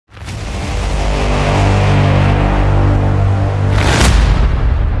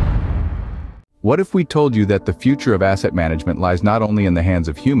What if we told you that the future of asset management lies not only in the hands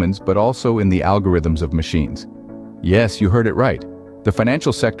of humans, but also in the algorithms of machines? Yes, you heard it right. The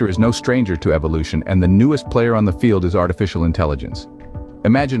financial sector is no stranger to evolution, and the newest player on the field is artificial intelligence.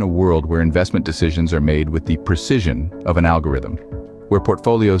 Imagine a world where investment decisions are made with the precision of an algorithm, where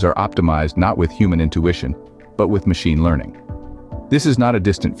portfolios are optimized not with human intuition, but with machine learning. This is not a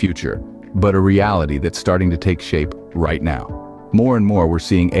distant future, but a reality that's starting to take shape right now. More and more we're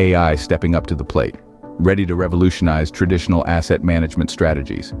seeing AI stepping up to the plate, ready to revolutionize traditional asset management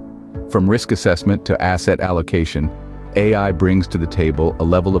strategies. From risk assessment to asset allocation, AI brings to the table a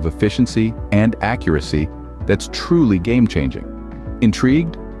level of efficiency and accuracy that's truly game-changing.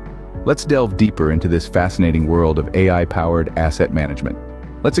 Intrigued? Let's delve deeper into this fascinating world of AI-powered asset management.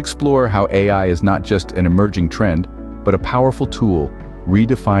 Let's explore how AI is not just an emerging trend, but a powerful tool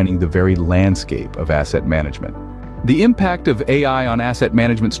redefining the very landscape of asset management. The impact of AI on asset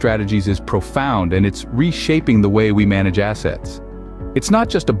management strategies is profound, and it's reshaping the way we manage assets. It's not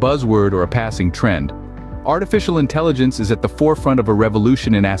just a buzzword or a passing trend. Artificial intelligence is at the forefront of a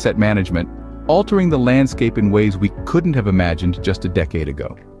revolution in asset management, altering the landscape in ways we couldn't have imagined just a decade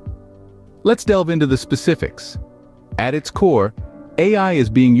ago. Let's delve into the specifics. At its core, AI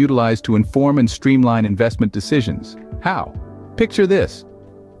is being utilized to inform and streamline investment decisions. How? Picture this.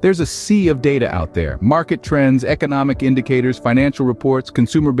 There's a sea of data out there: market trends, economic indicators, financial reports,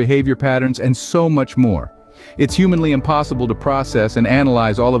 consumer behavior patterns, and so much more. It's humanly impossible to process and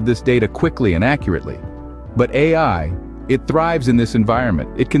analyze all of this data quickly and accurately. But AI, it thrives in this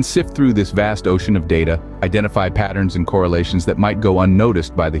environment. It can sift through this vast ocean of data, identify patterns and correlations that might go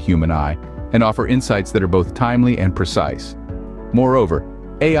unnoticed by the human eye, and offer insights that are both timely and precise. Moreover,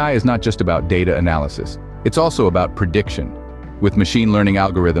 AI is not just about data analysis. It's also about prediction. With machine learning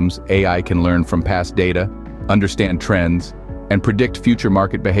algorithms, AI can learn from past data, understand trends, and predict future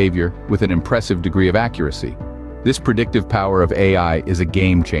market behavior with an impressive degree of accuracy. This predictive power of AI is a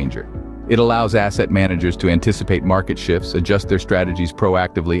game changer. It allows asset managers to anticipate market shifts, adjust their strategies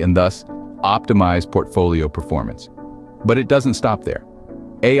proactively, and thus optimize portfolio performance. But it doesn't stop there.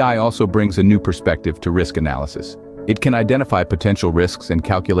 AI also brings a new perspective to risk analysis. It can identify potential risks and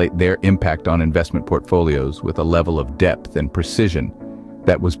calculate their impact on investment portfolios with a level of depth and precision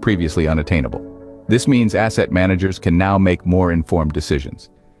that was previously unattainable. This means asset managers can now make more informed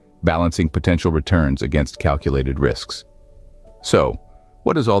decisions, balancing potential returns against calculated risks. So,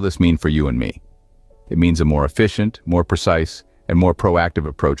 what does all this mean for you and me? It means a more efficient, more precise, and more proactive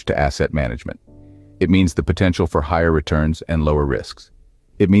approach to asset management. It means the potential for higher returns and lower risks.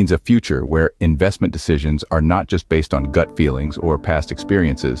 It means a future where investment decisions are not just based on gut feelings or past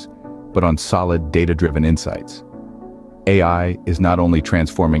experiences, but on solid data-driven insights. AI is not only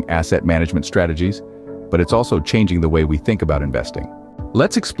transforming asset management strategies, but it's also changing the way we think about investing.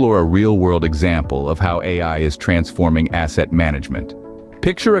 Let's explore a real-world example of how AI is transforming asset management.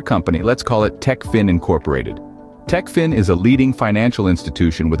 Picture a company, let's call it TechFin Incorporated. TechFin is a leading financial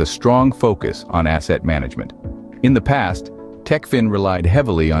institution with a strong focus on asset management. In the past, TechFin relied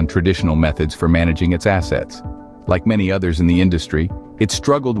heavily on traditional methods for managing its assets. Like many others in the industry, it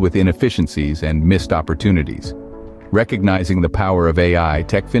struggled with inefficiencies and missed opportunities. Recognizing the power of AI,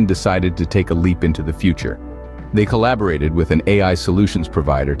 TechFin decided to take a leap into the future. They collaborated with an AI solutions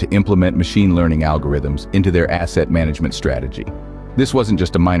provider to implement machine learning algorithms into their asset management strategy. This wasn't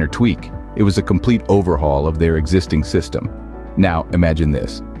just a minor tweak, it was a complete overhaul of their existing system. Now, imagine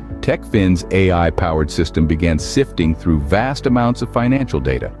this. TechFin's AI-powered system began sifting through vast amounts of financial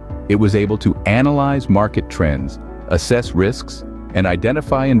data. It was able to analyze market trends, assess risks, and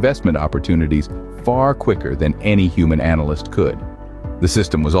identify investment opportunities far quicker than any human analyst could. The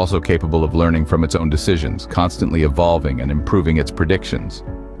system was also capable of learning from its own decisions, constantly evolving and improving its predictions.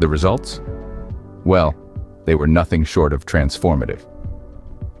 The results? Well, they were nothing short of transformative.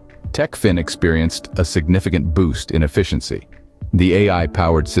 TechFin experienced a significant boost in efficiency. The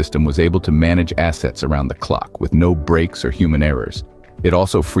AI-powered system was able to manage assets around the clock with no breaks or human errors. It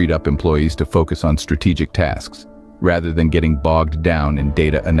also freed up employees to focus on strategic tasks, rather than getting bogged down in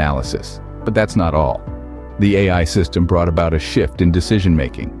data analysis. But that's not all. The AI system brought about a shift in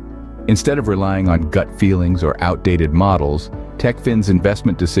decision-making. Instead of relying on gut feelings or outdated models, TechFin's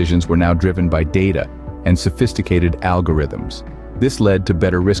investment decisions were now driven by data and sophisticated algorithms. This led to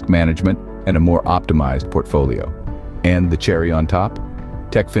better risk management and a more optimized portfolio. And the cherry on top?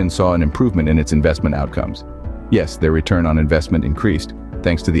 TechFin saw an improvement in its investment outcomes. Yes, their return on investment increased,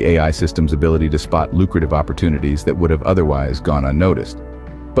 thanks to the AI system's ability to spot lucrative opportunities that would have otherwise gone unnoticed.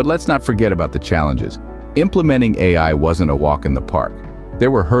 But let's not forget about the challenges. Implementing AI wasn't a walk in the park. There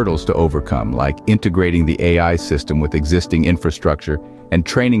were hurdles to overcome, like integrating the AI system with existing infrastructure and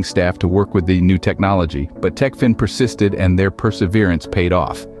training staff to work with the new technology, but TechFin persisted and their perseverance paid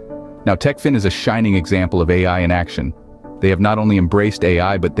off. Now, TechFin is a shining example of AI in action. They have not only embraced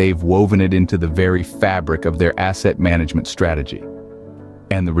AI, but they've woven it into the very fabric of their asset management strategy.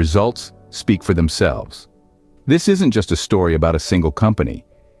 And the results speak for themselves. This isn't just a story about a single company.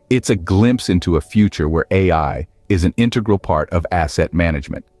 It's a glimpse into a future where AI is an integral part of asset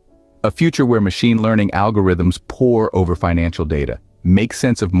management. A future where machine learning algorithms pore over financial data, make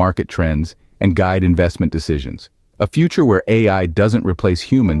sense of market trends, and guide investment decisions. A future where AI doesn't replace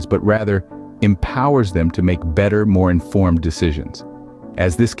humans, but rather empowers them to make better, more informed decisions.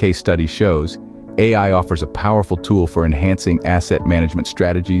 As this case study shows, AI offers a powerful tool for enhancing asset management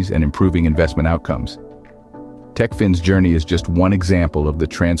strategies and improving investment outcomes. TechFin's journey is just one example of the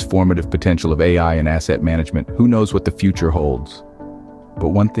transformative potential of AI in asset management. Who knows what the future holds? But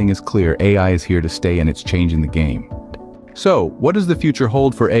one thing is clear, AI is here to stay and it's changing the game. So, what does the future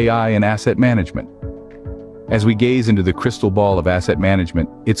hold for AI in asset management? As we gaze into the crystal ball of asset management,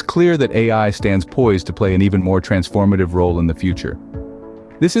 it's clear that AI stands poised to play an even more transformative role in the future.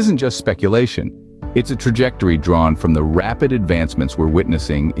 This isn't just speculation. It's a trajectory drawn from the rapid advancements we're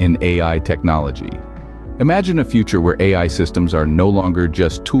witnessing in AI technology. Imagine a future where AI systems are no longer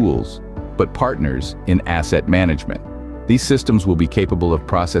just tools, but partners in asset management. These systems will be capable of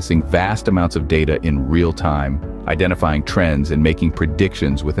processing vast amounts of data in real time, identifying trends and making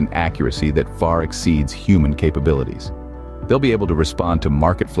predictions with an accuracy that far exceeds human capabilities. They'll be able to respond to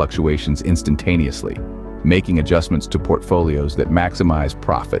market fluctuations instantaneously, making adjustments to portfolios that maximize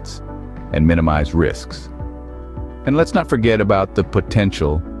profits and minimize risks. And let's not forget about the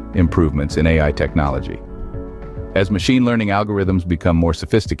potential improvements in AI technology. As machine learning algorithms become more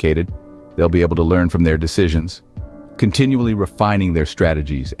sophisticated, they'll be able to learn from their decisions, continually refining their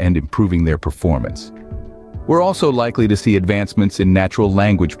strategies and improving their performance. We're also likely to see advancements in natural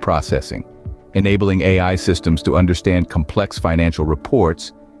language processing, enabling AI systems to understand complex financial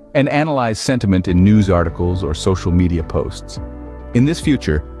reports and analyze sentiment in news articles or social media posts. In this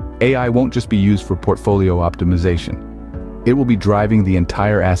future, AI won't just be used for portfolio optimization. It will be driving the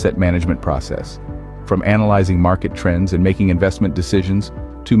entire asset management process, from analyzing market trends and making investment decisions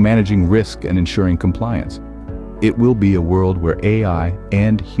to managing risk and ensuring compliance. It will be a world where AI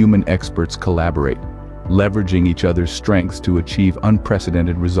and human experts collaborate, leveraging each other's strengths to achieve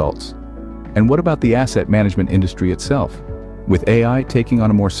unprecedented results. And what about the asset management industry itself? With AI taking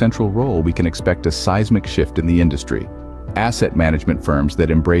on a more central role, we can expect a seismic shift in the industry. Asset management firms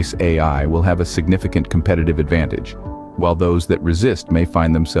that embrace AI will have a significant competitive advantage, while those that resist may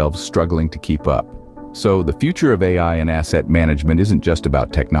find themselves struggling to keep up. So the future of AI and asset management isn't just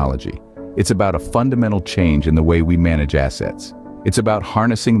about technology. It's about a fundamental change in the way we manage assets. It's about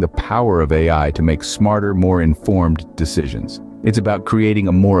harnessing the power of AI to make smarter, more informed decisions. It's about creating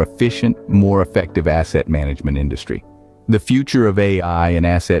a more efficient, more effective asset management industry. The future of AI and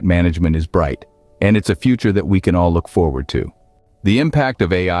asset management is bright, and it's a future that we can all look forward to. The impact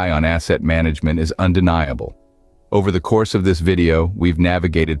of AI on asset management is undeniable. Over the course of this video, we've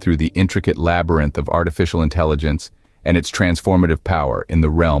navigated through the intricate labyrinth of artificial intelligence and its transformative power in the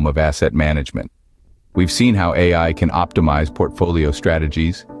realm of asset management. We've seen how AI can optimize portfolio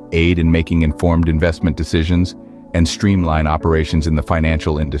strategies, aid in making informed investment decisions, and streamline operations in the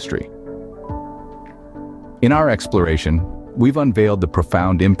financial industry. In our exploration, we've unveiled the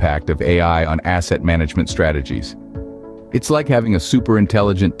profound impact of AI on asset management strategies. It's like having a super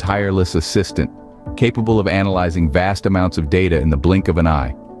intelligent, tireless assistant capable of analyzing vast amounts of data in the blink of an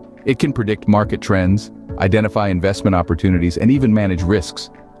eye. It can predict market trends, identify investment opportunities, and even manage risks,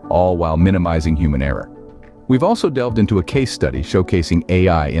 all while minimizing human error. We've also delved into a case study showcasing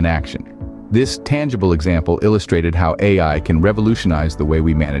AI in action. This tangible example illustrated how AI can revolutionize the way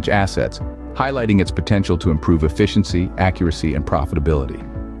we manage assets, highlighting its potential to improve efficiency, accuracy, and profitability.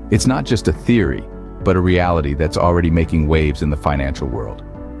 It's not just a theory, but a reality that's already making waves in the financial world.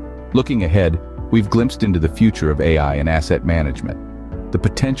 Looking ahead, we've glimpsed into the future of AI and asset management. The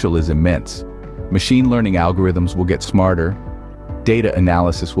potential is immense. Machine learning algorithms will get smarter, data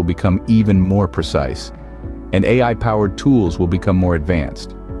analysis will become even more precise, and AI-powered tools will become more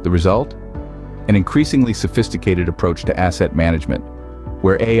advanced. The result? An increasingly sophisticated approach to asset management,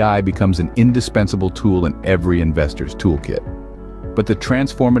 where AI becomes an indispensable tool in every investor's toolkit. But the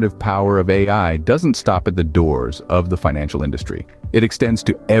transformative power of AI doesn't stop at the doors of the financial industry. It extends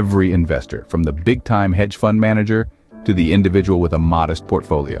to every investor, from the big-time hedge fund manager to the individual with a modest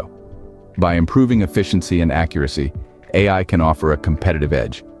portfolio. By improving efficiency and accuracy, AI can offer a competitive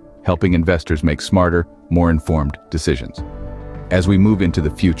edge, helping investors make smarter, more informed decisions. As we move into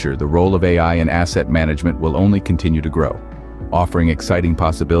the future, the role of AI in asset management will only continue to grow, offering exciting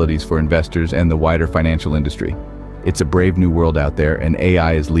possibilities for investors and the wider financial industry. It's a brave new world out there, and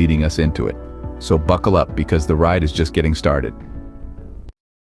AI is leading us into it. So buckle up because the ride is just getting started.